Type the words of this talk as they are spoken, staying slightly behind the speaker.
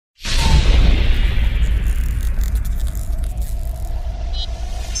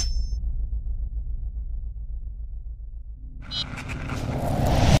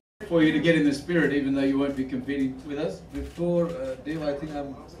for you to get in the spirit, even though you won't be competing with us. Before Dave, I think I'm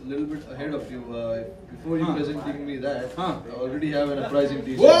a little bit ahead of you. Before you presenting me that, I already have an uprising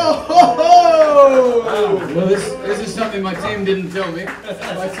T-shirt. Whoa! Well, this is something my team didn't tell me.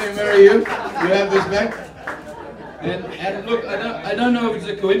 My team, where are you? You have this back. And look, I don't know if it's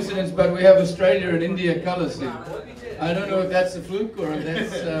a coincidence, but we have Australia and India colours here. I don't know if that's a fluke or if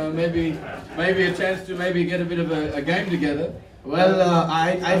that's maybe a chance to maybe get a bit of a game together. Well,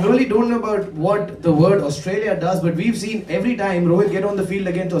 I really don't know about what the word Australia does, but we've seen every time Rohit get on the field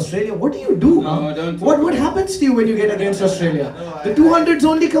against Australia. What do you do? No, don't. What happens to you when you get against Australia? The 200s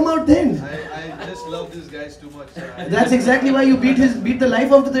only come out then. I just love these guys too much. That's exactly why you beat the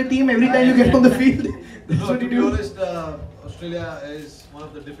life out of the team every time you get on the field. That's what To you be do. honest, Australia is one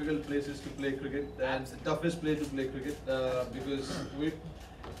of the difficult places to play cricket and the toughest place to play cricket because we,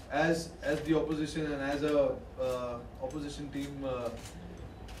 as the opposition and as a opposition team,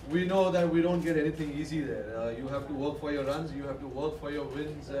 we know that we don't get anything easy there. You have to work for your runs, you have to work for your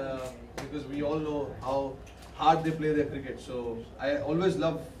wins because we all know how hard they play their cricket. So I always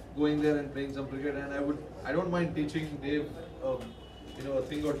love going there and playing some cricket, and I don't mind teaching Dave a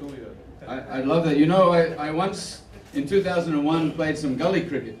thing or two here. I love that. You know, I once in 2001 played some gully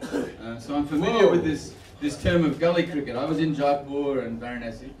cricket, so I'm familiar with this term of gully cricket. I was in Jaipur and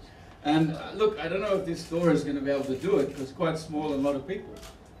Varanasi, and look, I don't know if this store is going to be able to do it because it's quite small and a lot of people.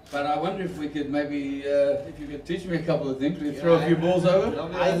 But I wonder if we could maybe, if you could teach me a couple of things, we could throw a few balls over.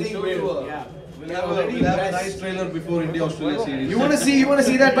 I think we'll have a nice trailer before India-Australia series. You want to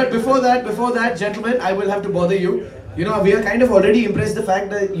see that, but before that, gentlemen, I will have to bother you. You know, we are kind of already impressed the fact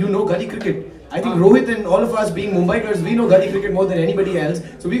that you know gully cricket. I think Rohit and all of us being Mumbaikars, we know gully cricket more than anybody else.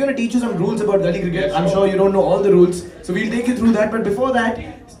 So we're going to teach you some rules about gully cricket. I'm sure you don't know all the rules. So we'll take you through that. But before that,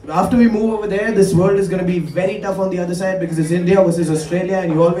 after we move over there, this world is going to be very tough on the other side because it's India versus Australia,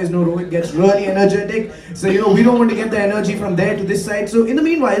 and you always know Rohit gets really energetic. So, you know, we don't want to get the energy from there to this side. So in the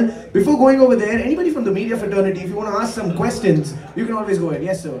meanwhile, before going over there, anybody from the media fraternity, if you want to ask some questions, you can always go ahead.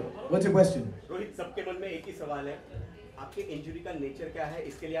 Yes, sir. What's your question? Rohit, सबके मन में एक ही सवाल है, आपके injury का nature क्या है,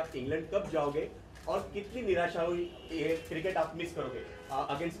 इसके लिए आप इंग्लैंड कब जाओगे और कितनी निराशा हुई ये क्रिकेट आप मिस करोगे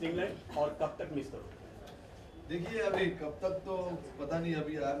अगेंस्ट इंग्लैंड और कब तक मिस करोगे? देखिए अभी कब तक तो पता नहीं,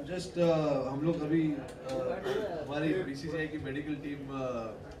 अभी आई एम जस्ट हम लोग अभी हमारी बीसीसीआई की मेडिकल टीम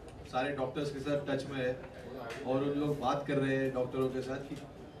सारे डॉक्टर्स के साथ टच में है और उन लोग बात कर रहे हैं डॉक्टरों के साथ कि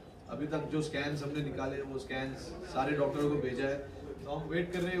अभी तक जो स्कैन्स हमने निकाले हैं वो स्कैन्स सारे डॉक्टरों को भेजा है, तो हम वेट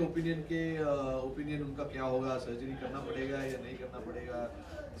कर रहे हैं ओपिनियन उनका क्या होगा, सर्जरी करना पड़ेगा या नहीं करना पड़ेगा,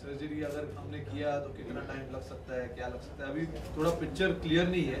 सर्जरी अगर हमने किया तो कितना टाइम लग सकता है, क्या लग सकता है, अभी थोड़ा पिक्चर क्लियर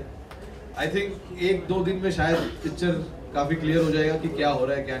नहीं है। आई थिंक 1-2 दिन में शायद पिक्चर काफ़ी क्लियर हो जाएगा कि क्या हो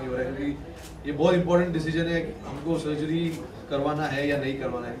रहा है क्या नहीं हो रहा है, क्योंकि ये बहुत इंपॉर्टेंट डिसीजन है कि हमको सर्जरी करवाना है या नहीं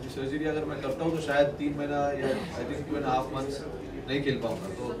करवाना है, क्योंकि सर्जरी अगर मैं करता हूँ तो शायद 3 महीना या आई थिंक 2.5 मंथ्स नहीं खेल पाऊंगा।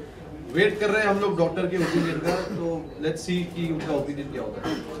 तो वेट कर रहे हैं हम लोग डॉक्टर के ओपिनियन का, तो लेट्स सी कि उनका ओपिनियन क्या होगा।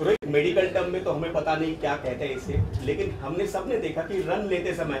 मेडिकल टर्म में तो हमें पता नहीं क्या कहते हैं इसे, लेकिन हमने सबने देखा कि रन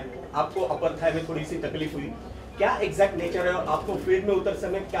लेते समय आपको अपर थाई में थोड़ी सी तकलीफ हुई, क्या एग्जैक्ट नेचर है और आपको फील्ड में उतर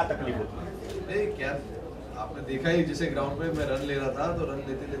समय क्या तकलीफ होती है? नहीं क्या, आपने देखा ही जैसे ग्राउंड में मैं रन ले रहा था तो रन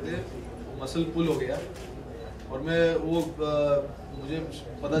लेते लेते मसल पुल हो गया और मैं वो मुझे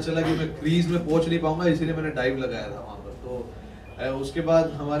पता चला कि मैं क्रीज में पहुंच नहीं पाऊंगा, इसीलिए मैंने डाइव लगाया था वहाँ पर। तो उसके बाद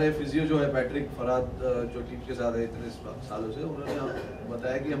हमारे फिजियो जो है पैट्रिक फराद जो टीम के साथ है इतने सालों से, उन्होंने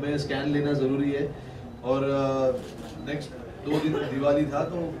बताया कि हमें स्कैन लेना ज़रूरी है और नेक्स्ट 2 दिन दिवाली था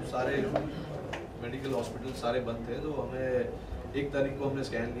तो सारे मेडिकल हॉस्पिटल सारे बंद थे, तो हमें 1 तारीख को हमने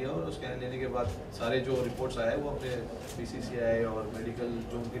स्कैन लिया और स्कैन लेने के बाद सारे जो रिपोर्ट्स आए वो अपने बीसीसीआई और मेडिकल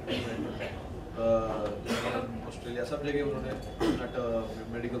जो उनकी टीम है ऑस्ट्रेलिया सब जगह उन्होंने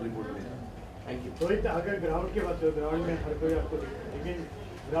मेडिकल रिपोर्ट लिया। Thank you. रोहित, अगर ग्राउंड की बात करो, ग्राउंड में हर कोई आपको दिखता है, लेकिन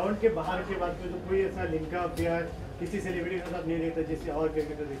ग्राउंड के बाहर की बात करो तो कोई ऐसा लिंकअप या किसी सेलिब्रिटी के साथ नहीं देखता जैसे और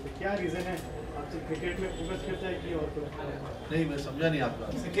क्रिकेटर देखते, क्या रीज़न है? आप सिर्फ क्रिकेट में फोकस करता है कि और कुछ? नहीं, मैं समझा नहीं आपका।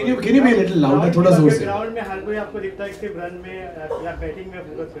 Can you be a little louder, थोड़ा जोर से? ग्राउंड में हर कोई आपको दिखता है सिर्फ रन में या बैटिंग में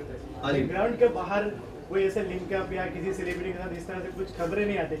फोकस करता है, ग्राउंड के बाहर कोई ऐसे लिंकअप या किसी सेलिब्रिटी के साथ इस तरह से कुछ खबरें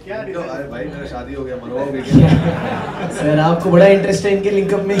नहीं आती, क्या रीजन? अरे भाई मेरा शादी हो गया, मरवाओगे क्या? सर आपको बड़ा इंटरेस्ट है इनके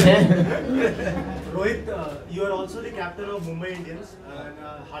लिंकअप में है। Rohit, you are also the captain of Mumbai Indians, and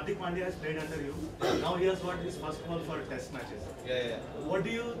Hardik Pandya has played under you. Now he has got his first call for Test matches. Yeah. What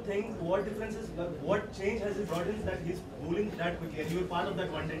do you think? What differences? What change has he brought in that he's bowling that quickly? And you were part of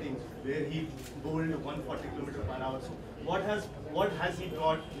that one-day team where he bowled 140 km/h. So what has he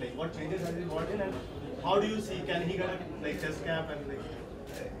brought? Like what changes has he brought in, and how do you see? Can he get a Test cap and like?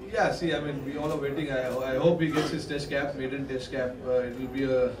 Yeah, see, I mean, we all are waiting. I hope he gets his test cap, maiden test cap. It will be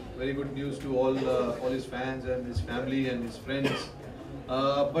a very good news to all his fans and his family and his friends.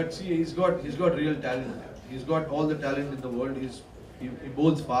 But see, he's got real talent. He's got all the talent in the world. He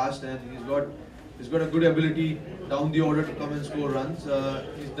bowls fast and he's got a good ability down the order to come and score runs.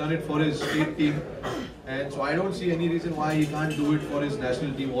 He's done it for his state team, and so I don't see any reason why he can't do it for his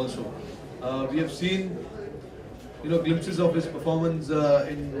national team also. We have seen, glimpses of his performance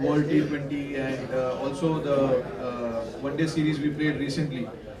in World T20 and also the one-day series we played recently.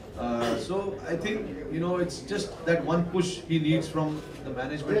 So I think it's just that one push he needs from the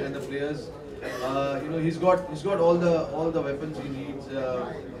management and the players. He's got all the weapons he needs.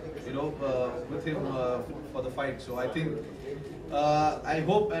 With him for the fight. So I think I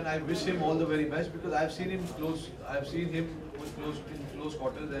hope and I wish him all the very best, because I've seen him close. I've seen him in close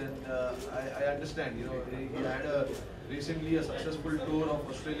quarters, and I understand. He had recently a successful tour of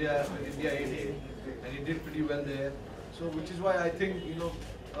Australia with India 18, and he did pretty well there. So which is why I think he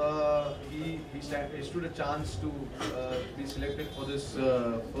stood a chance to be selected for this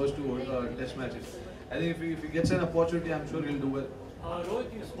first two test matches. I think if he gets an opportunity, I'm sure he'll do well.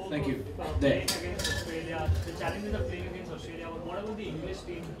 Rohit, you spoke Thank you. of playing against Australia, the challenges of playing against Australia. But what about the English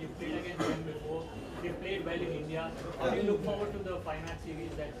team? You've played against them before. They've played well in India. How do you look forward to the 5-match series?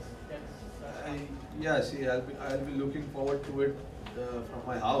 Yeah, see, I'll be looking forward to it from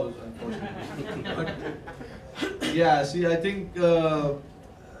my house, unfortunately. But yeah, see, I think they are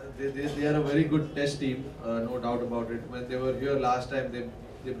a very good test team, no doubt about it. When they were here last time,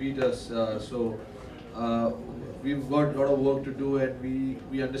 they beat us. We've got a lot of work to do, and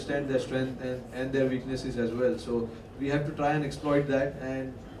we understand their strength and their weaknesses as well. So we have to try and exploit that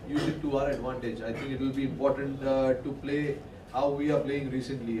and use it to our advantage. I think it will be important to play how we are playing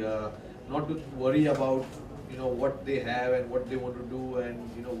recently, not to worry about what they have and what they want to do and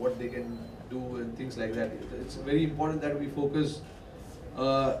what they can do and things like that. It's very important that we focus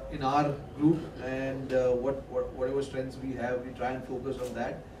in our group, and whatever strengths we have, we try and focus on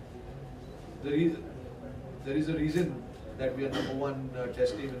that. There is a reason that we are #1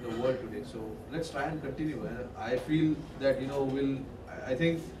 test team in the world today. So let's try and continue. I feel that I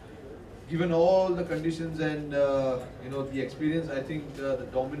think given all the conditions and the experience, I think the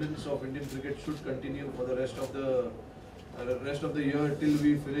dominance of Indian cricket should continue for the rest of the year till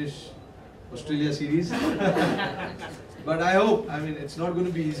we finish Australia series. But I hope. I mean, it's not going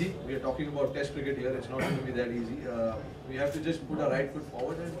to be easy. We are talking about test cricket here. It's not going to be that easy. We have to just put our right foot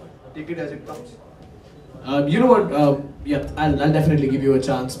forward and take it as it comes. You know what, yeah, I'll definitely give you a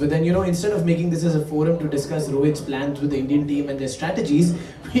chance. But then, instead of making this as a forum to discuss Rohit's plans with the Indian team and their strategies,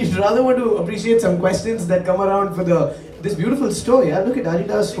 we'd rather want to appreciate some questions that come around for this beautiful store. Yeah, look at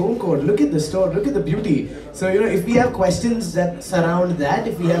Adidas home court, look at the store, look at the beauty. So, if we have questions that surround that,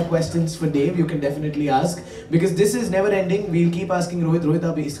 if we have questions for Dave, you can definitely ask. Because this is never ending. We'll keep asking Rohit,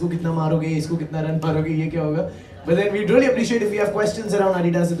 aap isko kitna maroge, isko kitna run maroge, ye kya hoga? But then we'd really appreciate if we have questions around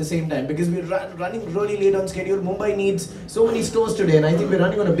Adidas at the same time, because we're running really late on schedule. Mumbai needs so many stores today, and I think we're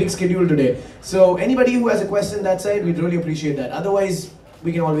running on a big schedule today. So anybody who has a question that side, we'd really appreciate that. Otherwise,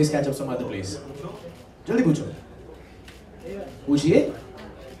 we can always catch up some other place. Jaldi pucho. Puchiye.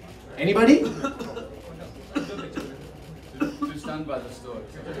 Anybody? To stand by the store.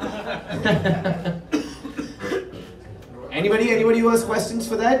 Anybody who has questions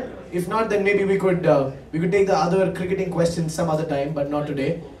for that? If not, then maybe we could take the other cricketing questions some other time, but not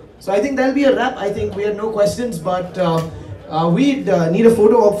today. So I think that'll be a wrap. I think we have no questions, but we'd need a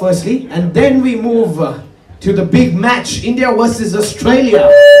photo op firstly, and then we move to the big match, India versus Australia.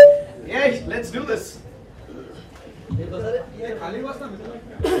 Yeah, let's do this.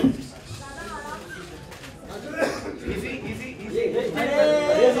 Easy.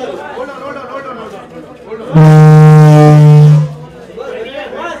 Hold on.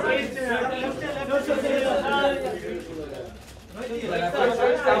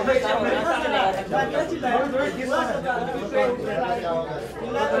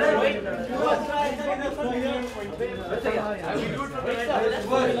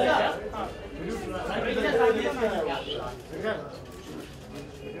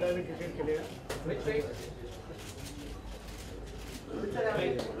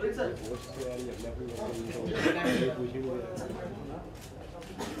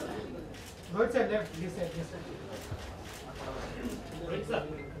 Rohit sir, left, this side. Rohit sir.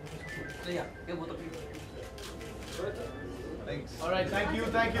 Thanks. All right, thank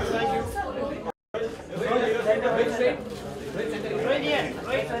you.